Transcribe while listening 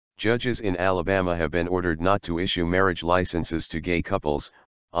Judges in Alabama have been ordered not to issue marriage licenses to gay couples,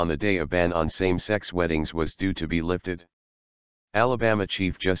 on the day a ban on same-sex weddings was due to be lifted. Alabama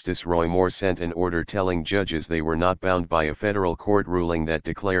Chief Justice Roy Moore sent an order telling judges they were not bound by a federal court ruling that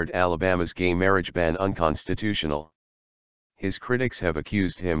declared Alabama's gay marriage ban unconstitutional. His critics have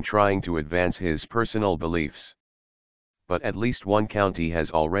accused him trying to advance his personal beliefs. But at least one county has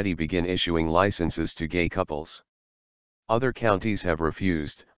already begun issuing licenses to gay couples. Other counties have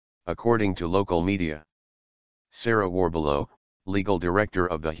refused, according to local media. Sarah Warbelow, legal director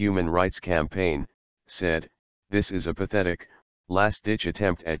of the Human Rights Campaign, said, "This is a pathetic, last-ditch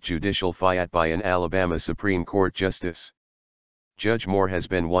attempt at judicial fiat by an Alabama Supreme Court justice." Judge Moore has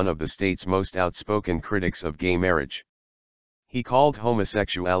been one of the state's most outspoken critics of gay marriage. He called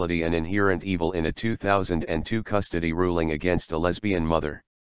homosexuality an inherent evil in a 2002 custody ruling against a lesbian mother.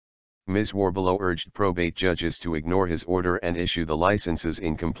 Ms. Warbelow urged probate judges to ignore his order and issue the licenses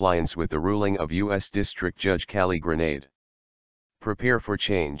in compliance with the ruling of U.S. District Judge Granade. Prepare for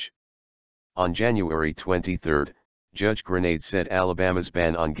change. On January 23, Judge Granade said Alabama's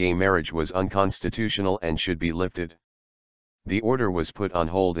ban on gay marriage was unconstitutional and should be lifted. The order was put on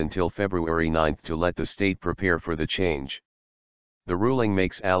hold until February 9 to let the state prepare for the change. The ruling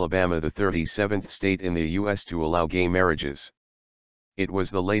makes Alabama the 37th state in the U.S. to allow gay marriages. It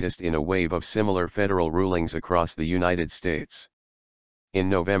was the latest in a wave of similar federal rulings across the United States. In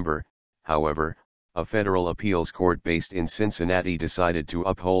November, however, a federal appeals court based in Cincinnati decided to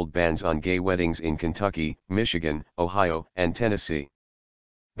uphold bans on gay weddings in Kentucky, Michigan, Ohio, and Tennessee.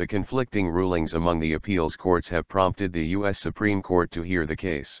 The conflicting rulings among the appeals courts have prompted the U.S. Supreme Court to hear the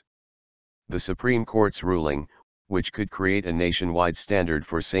case. The Supreme Court's ruling, which could create a nationwide standard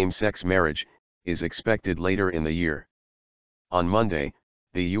for same-sex marriage, is expected later in the year. On Monday,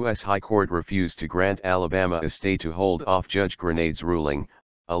 the U.S. High Court refused to grant Alabama a stay to hold off Judge Granade's ruling,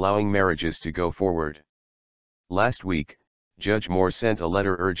 allowing marriages to go forward. Last week, Judge Moore sent a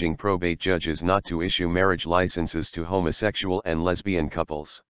letter urging probate judges not to issue marriage licenses to homosexual and lesbian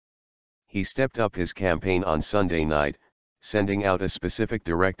couples. He stepped up his campaign on Sunday night, sending out a specific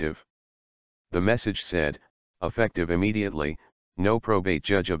directive. The message said, effective immediately, no probate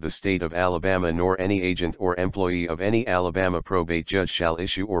judge of the state of Alabama nor any agent or employee of any Alabama probate judge shall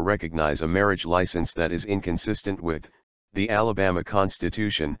issue or recognize a marriage license that is inconsistent with the Alabama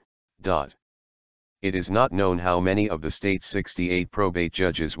Constitution. It is not known how many of the state's 68 probate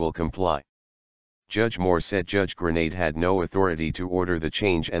judges will comply. Judge Moore said Judge Granade had no authority to order the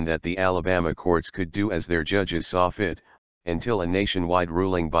change and that the Alabama courts could do as their judges saw fit, until a nationwide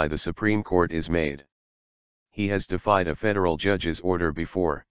ruling by the Supreme Court is made. He has defied a federal judge's order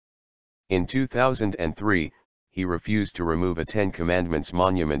before. In 2003, he refused to remove a Ten Commandments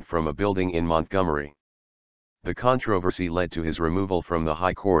monument from a building in Montgomery. The controversy led to his removal from the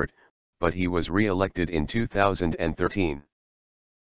High Court, but he was re-elected in 2013.